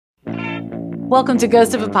Welcome to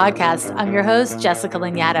Ghost of a Podcast. I'm your host, Jessica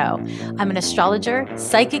Lanyadoo. I'm an astrologer,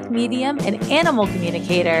 psychic medium, and animal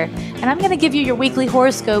communicator, and I'm going to give you your weekly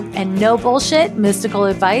horoscope and no bullshit mystical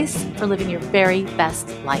advice for living your very best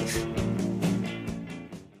life.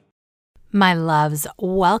 My loves,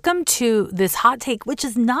 welcome to this hot take, which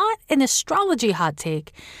is not an astrology hot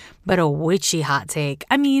take, but a witchy hot take.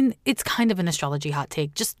 I mean, it's kind of an astrology hot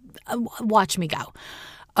take. Just watch me go.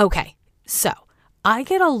 Okay, so I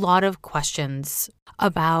get a lot of questions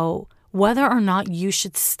about whether or not you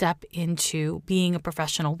should step into being a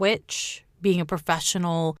professional witch, being a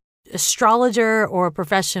professional astrologer or a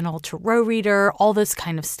professional tarot reader, all this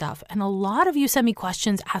kind of stuff. And a lot of you send me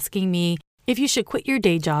questions asking me if you should quit your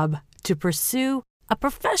day job to pursue a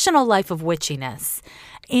professional life of witchiness.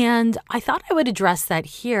 And I thought I would address that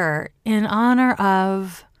here in honor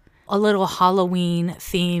of a little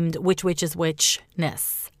Halloween-themed which is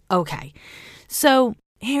witchness. Okay. So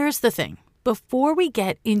here's the thing. Before we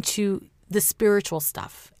get into the spiritual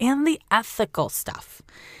stuff and the ethical stuff,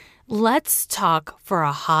 let's talk for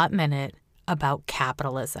a hot minute about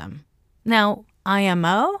capitalism. Now,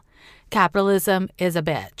 IMO, capitalism is a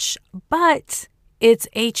bitch, but it's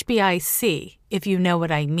HBIC, if you know what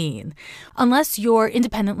I mean. Unless you're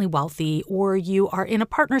independently wealthy or you are in a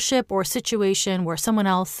partnership or a situation where someone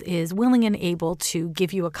else is willing and able to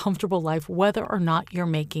give you a comfortable life, whether or not you're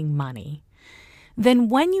making money. Then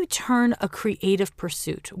when you turn a creative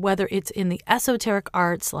pursuit, whether it's in the esoteric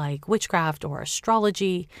arts like witchcraft or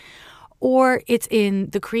astrology, or it's in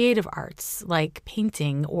the creative arts like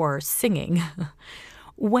painting or singing,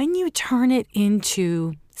 when you turn it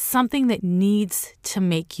into something that needs to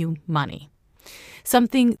make you money,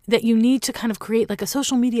 something that you need to kind of create like a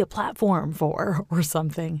social media platform for or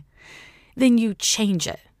something, then you change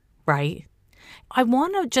it, right? I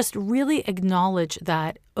want to just really acknowledge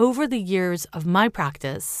that over the years of my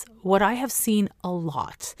practice, what I have seen a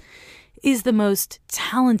lot is the most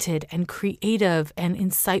talented and creative and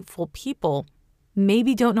insightful people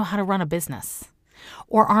maybe don't know how to run a business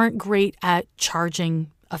or aren't great at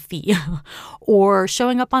charging a fee or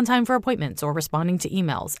showing up on time for appointments or responding to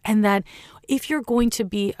emails. And that if you're going to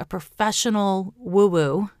be a professional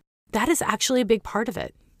woo-woo, that is actually a big part of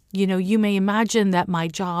it. You know, you may imagine that my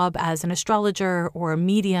job as an astrologer or a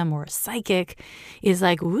medium or a psychic is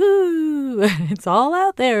like, woo, it's all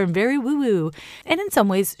out there and very woo-woo. And in some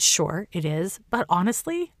ways, sure, it is. But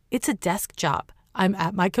honestly, it's a desk job. I'm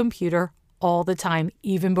at my computer all the time,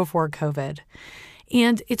 even before COVID.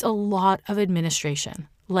 And it's a lot of administration,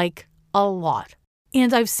 like a lot.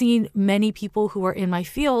 And I've seen many people who are in my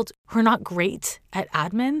field who are not great at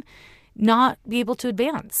admin not be able to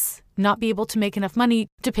advance, not be able to make enough money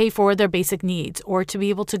to pay for their basic needs or to be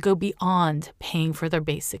able to go beyond paying for their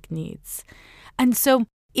basic needs. And so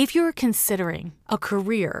if you're considering a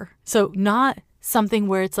career, so not something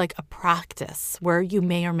where it's like a practice where you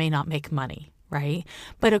may or may not make money, right?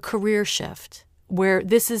 But a career shift where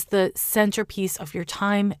this is the centerpiece of your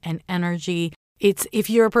time and energy. It's if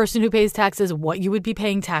you're a person who pays taxes, what you would be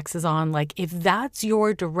paying taxes on. Like if that's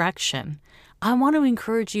your direction, I want to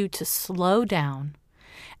encourage you to slow down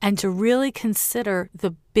and to really consider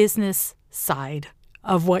the business side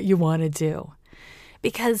of what you want to do.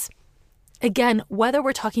 Because again, whether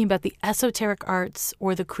we're talking about the esoteric arts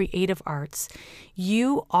or the creative arts,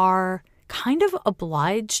 you are kind of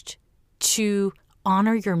obliged to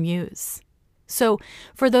honor your muse. So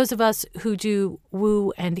for those of us who do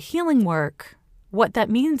woo and healing work, what that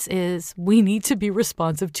means is we need to be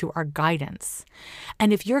responsive to our guidance.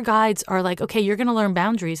 And if your guides are like, okay, you're going to learn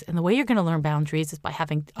boundaries, and the way you're going to learn boundaries is by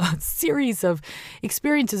having a series of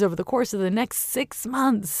experiences over the course of the next 6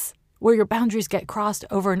 months where your boundaries get crossed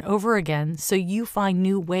over and over again, so you find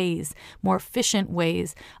new ways, more efficient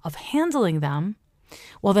ways of handling them,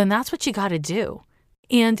 well, then that's what you got to do.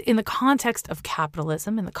 And in the context of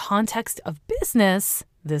capitalism, in the context of business,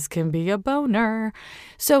 this can be a boner.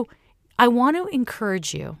 So I want to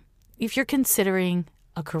encourage you, if you're considering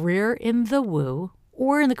a career in the woo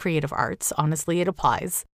or in the creative arts, honestly, it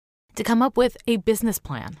applies, to come up with a business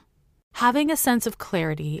plan. Having a sense of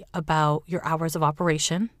clarity about your hours of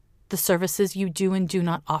operation, the services you do and do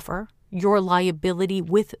not offer, your liability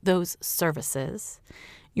with those services,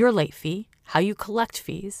 your late fee, how you collect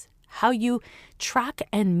fees, how you track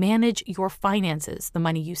and manage your finances, the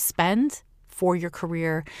money you spend for your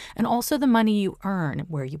career, and also the money you earn,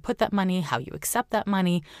 where you put that money, how you accept that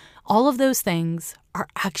money. All of those things are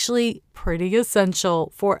actually pretty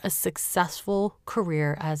essential for a successful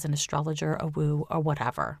career as an astrologer, a woo, or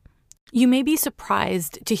whatever. You may be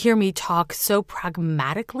surprised to hear me talk so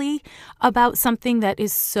pragmatically about something that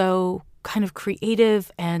is so kind of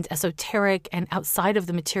creative and esoteric and outside of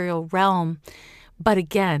the material realm. But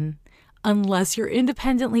again, unless you're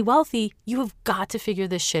independently wealthy, you have got to figure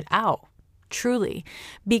this shit out, truly.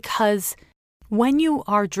 Because when you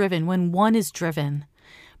are driven, when one is driven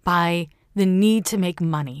by the need to make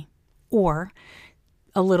money, or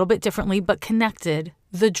a little bit differently but connected,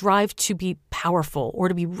 the drive to be powerful or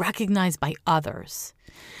to be recognized by others,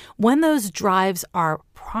 when those drives are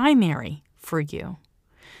primary for you,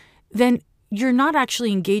 then you're not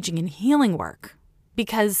actually engaging in healing work,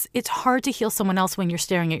 because it's hard to heal someone else when you're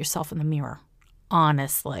staring at yourself in the mirror,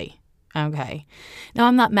 honestly. Okay. Now,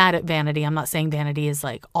 I'm not mad at vanity. I'm not saying vanity is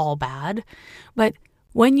like all bad, but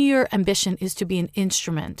when your ambition is to be an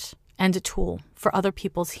instrument and a tool for other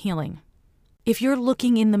people's healing, if you're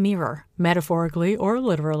looking in the mirror, metaphorically or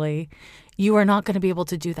literally, you are not going to be able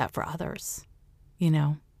to do that for others.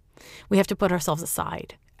 We have to put ourselves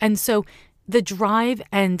aside. And so the drive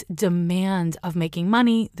and demand of making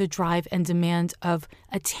money, the drive and demand of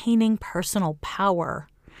attaining personal power,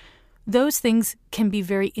 those things can be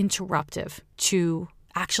very interruptive to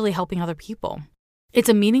actually helping other people. It's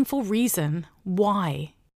a meaningful reason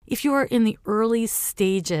why, if you are in the early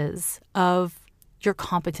stages of your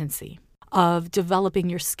competency, of developing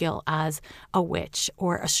your skill as a witch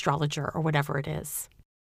or astrologer or whatever it is,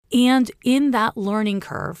 and in that learning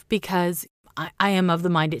curve, because I am of the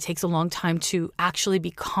mind it takes a long time to actually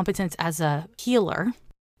be competent as a healer,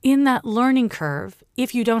 in that learning curve,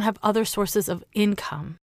 if you don't have other sources of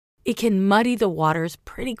income, it can muddy the waters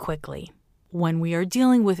pretty quickly. When we are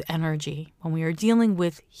dealing with energy, when we are dealing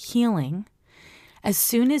with healing, as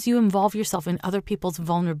soon as you involve yourself in other people's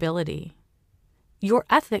vulnerability, your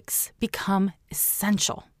ethics become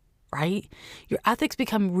essential, right? Your ethics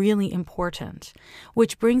become really important,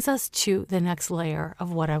 which brings us to the next layer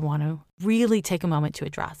of what I want to really take a moment to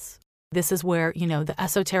address. This is where, the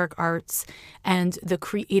esoteric arts and the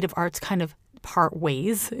creative arts kind of part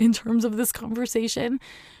ways in terms of this conversation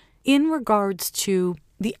in regards to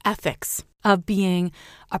the ethics of being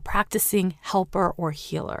a practicing helper or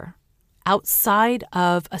healer outside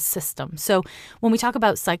of a system. So when we talk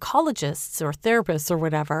about psychologists or therapists or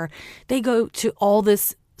whatever, they go to all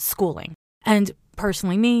this schooling. And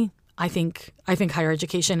personally, I think higher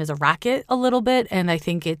education is a racket a little bit, and I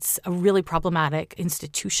think it's a really problematic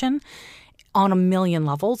institution on a million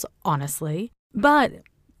levels, honestly. But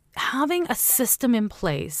having a system in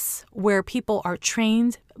place where people are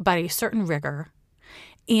trained by a certain rigor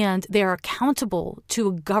and they are accountable to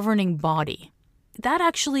a governing body,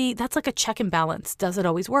 that's like a check and balance. Does it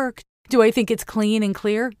always work? Do I think it's clean and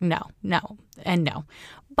clear? No.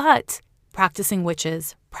 But practicing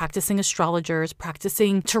witches, practicing astrologers,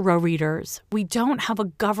 practicing tarot readers, we don't have a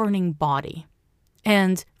governing body.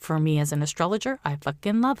 And for me as an astrologer, I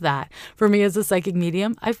fucking love that. For me as a psychic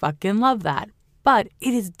medium, I fucking love that. But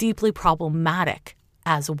it is deeply problematic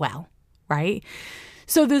as well, right?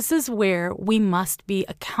 So this is where we must be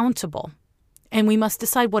accountable. And we must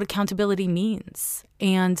decide what accountability means.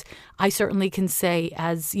 And I certainly can say,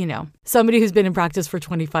 as, somebody who's been in practice for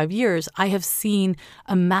 25 years, I have seen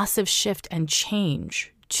a massive shift and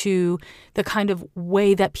change to the kind of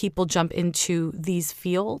way that people jump into these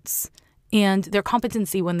fields and their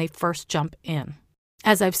competency when they first jump in.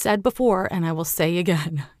 As I've said before, and I will say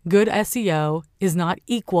again, good SEO is not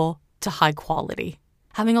equal to high quality.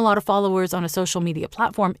 Having a lot of followers on a social media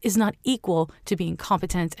platform is not equal to being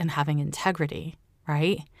competent and having integrity,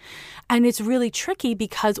 right? And it's really tricky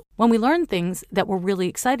because when we learn things that we're really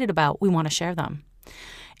excited about, we want to share them.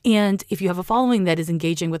 And if you have a following that is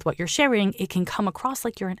engaging with what you're sharing, it can come across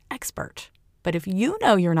like you're an expert. But if you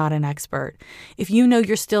know you're not an expert, if you know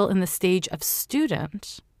you're still in the stage of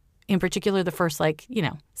student, in particular the first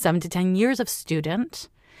 7 to 10 years of student,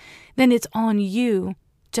 then it's on you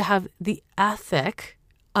to have the ethic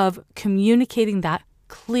of communicating that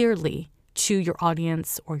clearly to your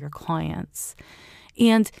audience or your clients.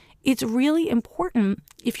 And it's really important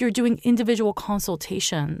if you're doing individual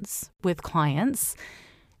consultations with clients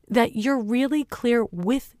that you're really clear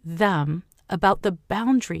with them about the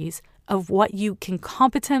boundaries of what you can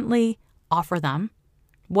competently offer them,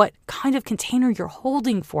 what kind of container you're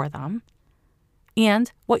holding for them,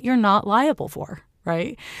 and what you're not liable for,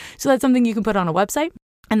 right? So that's something you can put on a website.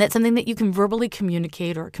 And that's something that you can verbally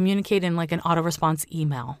communicate or communicate in like an auto-response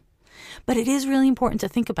email. But it is really important to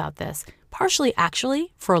think about this, partially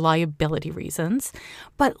actually for liability reasons,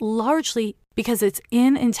 but largely because it's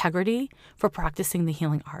in integrity for practicing the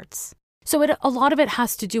healing arts. So a lot of it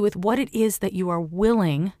has to do with what it is that you are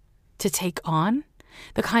willing to take on,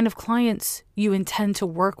 the kind of clients you intend to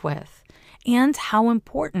work with, and how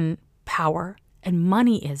important power and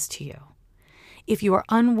money is to you. if you are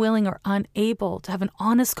unwilling or unable to have an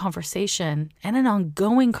honest conversation and an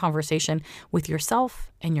ongoing conversation with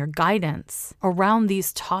yourself and your guidance around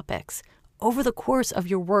these topics over the course of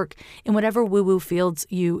your work in whatever woo-woo fields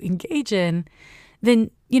you engage in,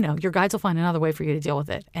 then, your guides will find another way for you to deal with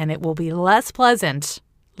it, and it will be less pleasant,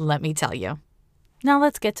 let me tell you. Now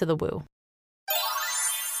let's get to the woo.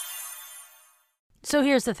 So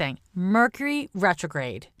here's the thing. Mercury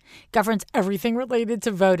retrograde governs everything related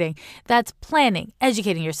to voting. That's planning,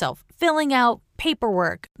 educating yourself, filling out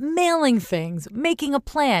paperwork, mailing things, making a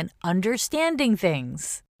plan, understanding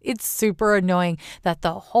things. It's super annoying that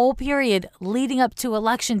the whole period leading up to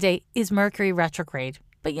Election Day is Mercury retrograde.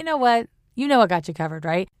 But you know what? You know I got you covered,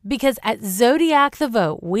 right? Because at Zodiac the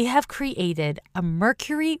Vote, we have created a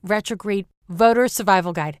Mercury retrograde voter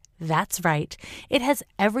survival guide. That's right. It has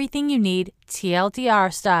everything you need,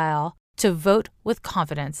 TLDR style, to vote with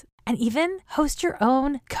confidence and even host your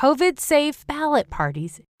own COVID-safe ballot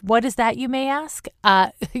parties. What is that, you may ask?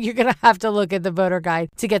 You're going to have to look at the voter guide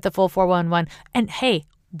to get the full 411. And hey,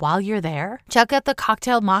 while you're there, check out the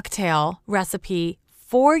cocktail mocktail recipe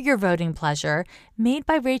for your voting pleasure made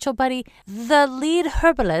by Rachel Buddy, the lead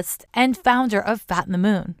herbalist and founder of Fat in the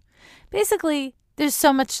Moon. Basically, there's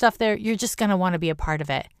so much stuff there, you're just going to want to be a part of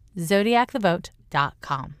it.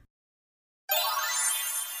 ZodiacTheVote.com.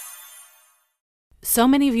 So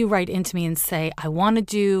many of you write into me and say, I want to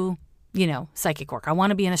do, psychic work. I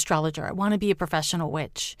want to be an astrologer. I want to be a professional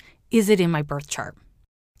witch. Is it in my birth chart?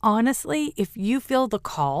 Honestly, if you feel the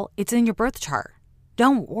call, it's in your birth chart.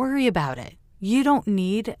 Don't worry about it. You don't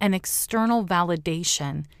need an external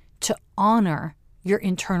validation to honor your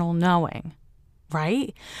internal knowing,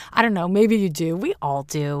 right? I don't know, maybe you do. We all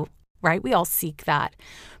do, right? We all seek that.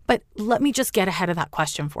 But let me just get ahead of that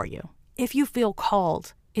question for you. If you feel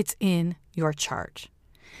called, it's in your chart.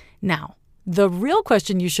 Now, the real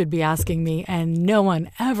question you should be asking me, and no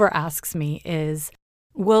one ever asks me, is,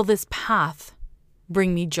 will this path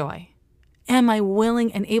bring me joy? Am I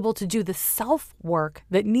willing and able to do the self-work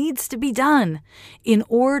that needs to be done in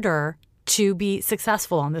order to be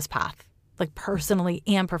successful on this path? Like personally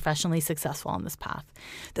and professionally successful on this path?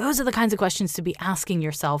 Those are the kinds of questions to be asking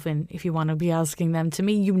yourself. And if you want to be asking them to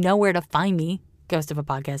me, you know where to find me,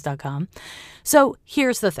 ghostofapodcast.com. So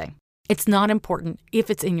here's the thing. It's not important if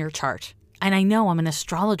it's in your chart. And I know I'm an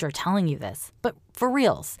astrologer telling you this, but for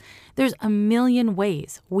reals, there's a million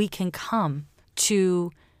ways we can come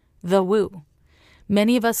to the woo.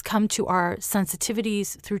 Many of us come to our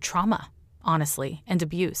sensitivities through trauma, honestly, and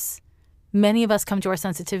abuse. Many of us come to our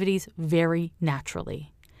sensitivities very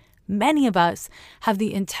naturally. Many of us have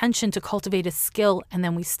the intention to cultivate a skill, and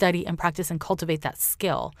then we study and practice and cultivate that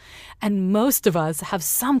skill. And most of us have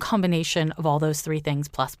some combination of all those three things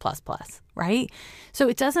plus, right? So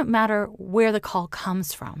it doesn't matter where the call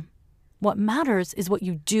comes from. What matters is what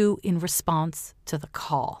you do in response to the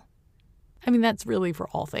call. I mean, that's really for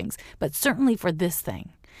all things, but certainly for this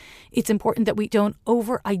thing. It's important that we don't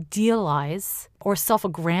over-idealize or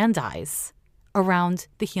self-aggrandize around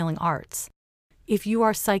the healing arts. If you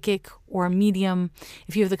are psychic or a medium,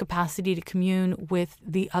 if you have the capacity to commune with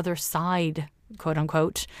the other side, quote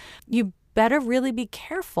unquote, you better really be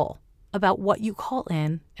careful about what you call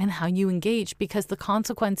in and how you engage, because the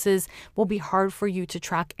consequences will be hard for you to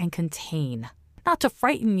track and contain. Not to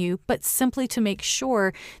frighten you, but simply to make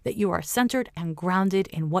sure that you are centered and grounded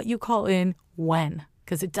in what you call in when,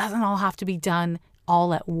 because it doesn't all have to be done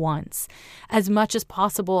all at once. As much as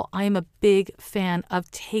possible, I am a big fan of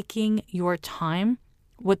taking your time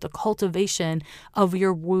with the cultivation of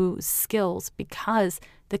your woo skills, because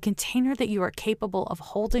the container that you are capable of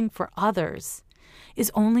holding for others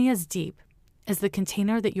is only as deep as the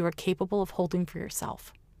container that you are capable of holding for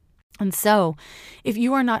yourself. And so, if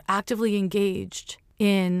you are not actively engaged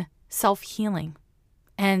in self-healing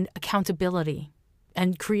and accountability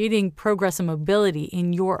and creating progress and mobility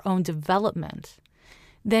in your own development,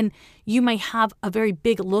 then you may have a very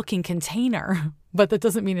big looking container, but that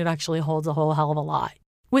doesn't mean it actually holds a whole hell of a lot.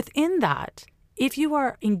 Within that, if you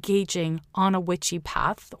are engaging on a witchy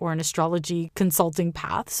path or an astrology consulting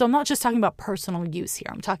path, so I'm not just talking about personal use here,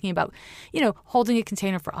 I'm talking about, holding a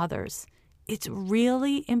container for others. It's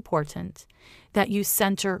really important that you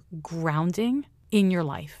center grounding in your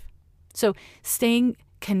life. So staying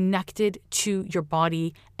connected to your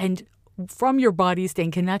body, and from your body,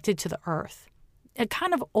 staying connected to the earth. A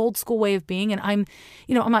kind of old school way of being. And I'm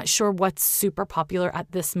not sure what's super popular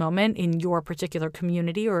at this moment in your particular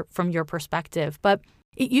community or from your perspective, but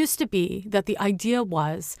it used to be that the idea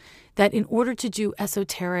was that in order to do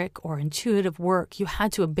esoteric or intuitive work, you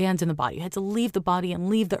had to abandon the body. You had to leave the body and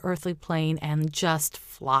leave the earthly plane and just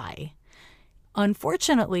fly.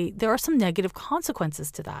 Unfortunately, there are some negative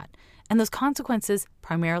consequences to that, and those consequences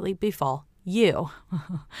primarily befall you.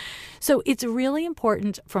 So it's really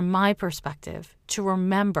important from my perspective to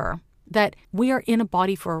remember that we are in a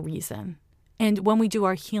body for a reason. And when we do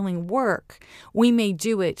our healing work, we may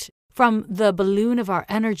do it from the balloon of our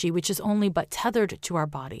energy, which is only but tethered to our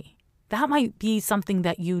body. That might be something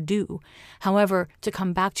that you do. However, to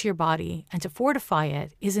come back to your body and to fortify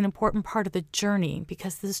it is an important part of the journey,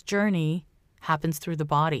 because this journey happens through the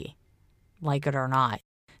body, like it or not.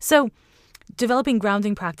 So developing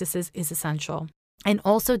grounding practices is essential, and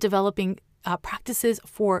also developing practices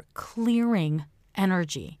for clearing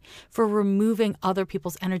energy, for removing other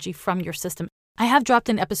people's energy from your system. I have dropped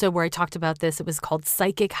an episode where I talked about this. It was called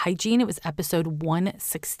Psychic Hygiene. It was episode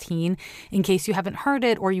 116, in case you haven't heard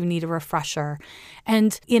it or you need a refresher.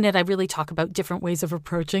 And in it, I really talk about different ways of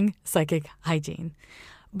approaching psychic hygiene.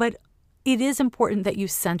 But it is important that you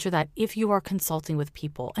center that if you are consulting with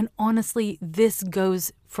people. And honestly, this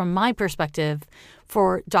goes from my perspective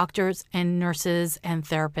for doctors and nurses and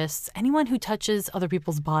therapists, anyone who touches other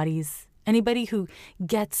people's bodies, anybody who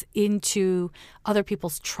gets into other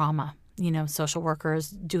people's trauma, social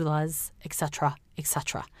workers, doulas, etc.,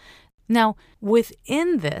 etc. Now,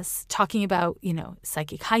 within this, talking about,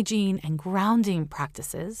 psychic hygiene and grounding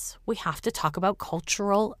practices, we have to talk about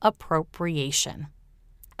cultural appropriation.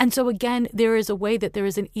 And so again, there is a way that there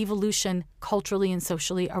is an evolution culturally and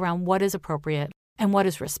socially around what is appropriate and what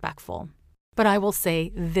is respectful. But I will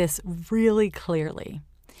say this really clearly.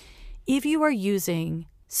 If you are using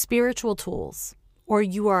spiritual tools, or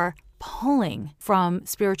you are pulling from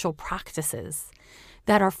spiritual practices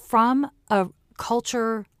that are from a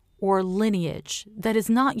culture or lineage that is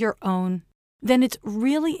not your own, then it's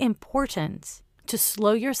really important to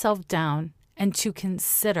slow yourself down and to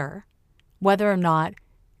consider whether or not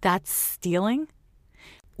that's stealing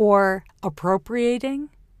or appropriating.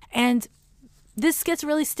 And this gets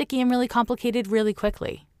really sticky and really complicated really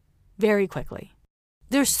quickly, very quickly.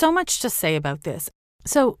 There's so much to say about this.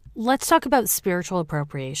 So let's talk about spiritual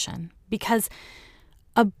appropriation, because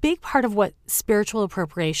a big part of what spiritual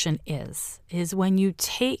appropriation is when you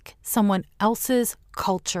take someone else's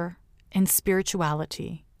culture and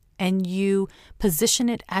spirituality and you position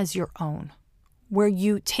it as your own, where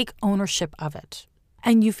you take ownership of it.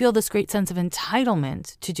 And you feel this great sense of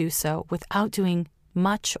entitlement to do so without doing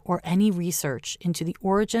much or any research into the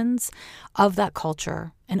origins of that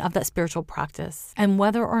culture and of that spiritual practice, and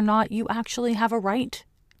whether or not you actually have a right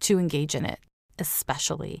to engage in it,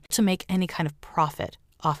 especially to make any kind of profit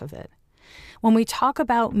off of it. When we talk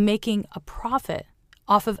about making a profit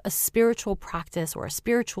off of a spiritual practice or a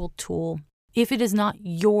spiritual tool, if it is not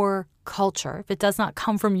your culture, if it does not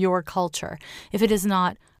come from your culture, if it is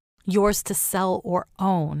not yours to sell or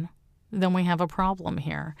own, then we have a problem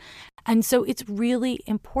here. And so it's really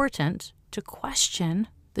important to question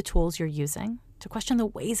the tools you're using, to question the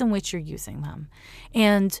ways in which you're using them.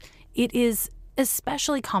 And it is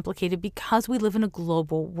especially complicated because we live in a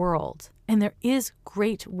global world. And there is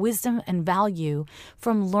great wisdom and value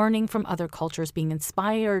from learning from other cultures, being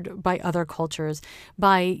inspired by other cultures,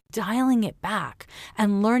 by dialing it back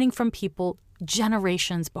and learning from people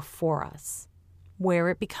generations before us. Where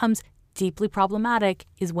it becomes deeply problematic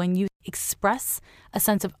is when you express a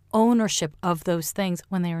sense of ownership of those things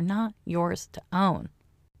when they are not yours to own.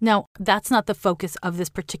 Now, that's not the focus of this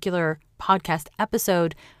particular podcast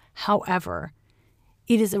episode. However,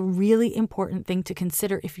 it is a really important thing to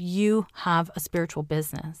consider if you have a spiritual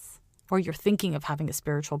business or you're thinking of having a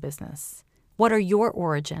spiritual business. What are your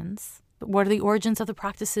origins? What are the origins of the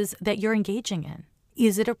practices that you're engaging in?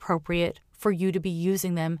 Is it appropriate for you to be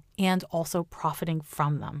using them and also profiting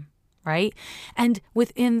from them, right? And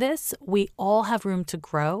within this, we all have room to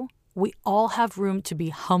grow. We all have room to be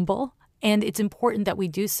humble. And it's important that we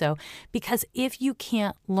do so, because if you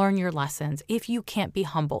can't learn your lessons, if you can't be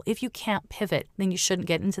humble, if you can't pivot, then you shouldn't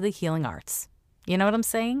get into the healing arts. You know what I'm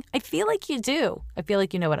saying? I feel like you do. I feel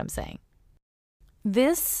like you know what I'm saying.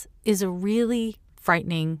 This is a really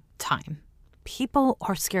frightening time. People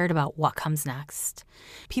are scared about what comes next.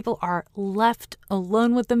 People are left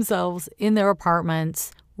alone with themselves in their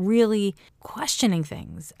apartments, really questioning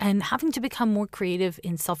things and having to become more creative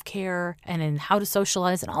in self-care and in how to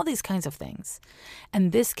socialize and all these kinds of things.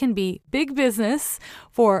 And this can be big business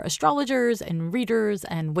for astrologers and readers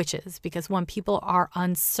and witches, because when people are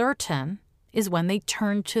uncertain is when they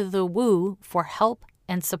turn to the woo for help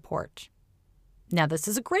and support. Now, this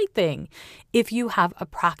is a great thing if you have a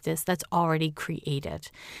practice that's already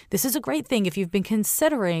created. This is a great thing if you've been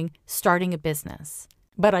considering starting a business.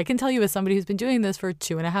 But I can tell you, as somebody who's been doing this for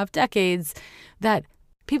 2.5 decades, that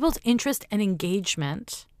people's interest and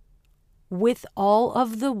engagement with all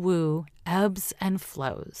of the woo ebbs and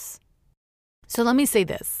flows. So let me say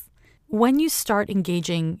this. When you start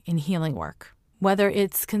engaging in healing work, whether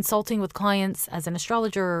it's consulting with clients as an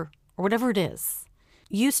astrologer or whatever it is,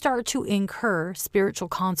 you start to incur spiritual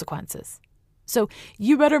consequences. So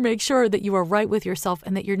you better make sure that you are right with yourself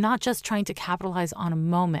and that you're not just trying to capitalize on a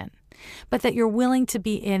moment, but that you're willing to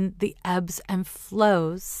be in the ebbs and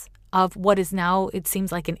flows of what is now, it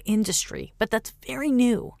seems like an industry, but that's very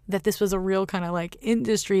new, that this was a real kind of like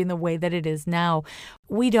industry in the way that it is now.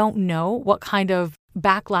 We don't know what kind of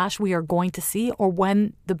backlash we are going to see or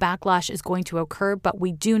when the backlash is going to occur, but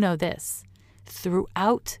we do know this.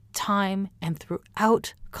 Throughout time and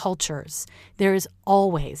throughout cultures, there is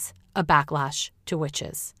always a backlash to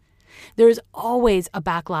witches. There is always a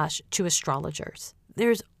backlash to astrologers.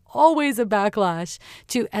 There's always a backlash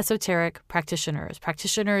to esoteric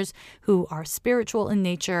practitioners who are spiritual in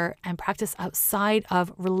nature and practice outside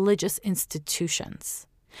of religious institutions.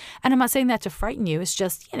 And I'm not saying that to frighten you. It's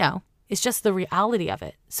just, it's just the reality of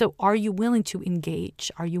it. So are you willing to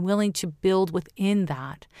engage? Are you willing to build within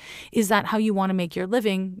that? Is that how you want to make your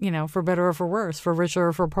living, for better or for worse, for richer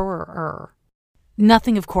or for poorer?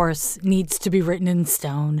 Nothing, of course, needs to be written in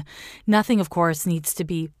stone. Nothing, of course, needs to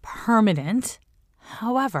be permanent.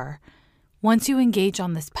 However, once you engage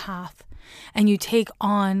on this path and you take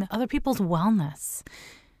on other people's wellness,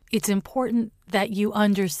 it's important that you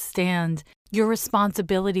understand your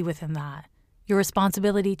responsibility within that, your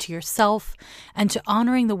responsibility to yourself and to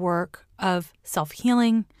honoring the work of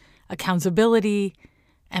self-healing, accountability,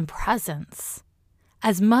 and presence.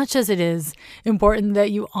 As much as it is important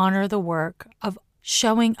that you honor the work of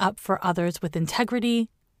showing up for others with integrity,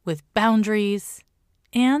 with boundaries,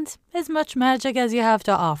 and as much magic as you have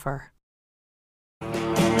to offer.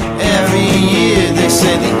 Every year they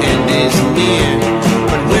say the end is near,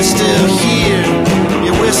 but we're still here,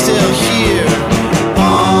 yeah, we're still here.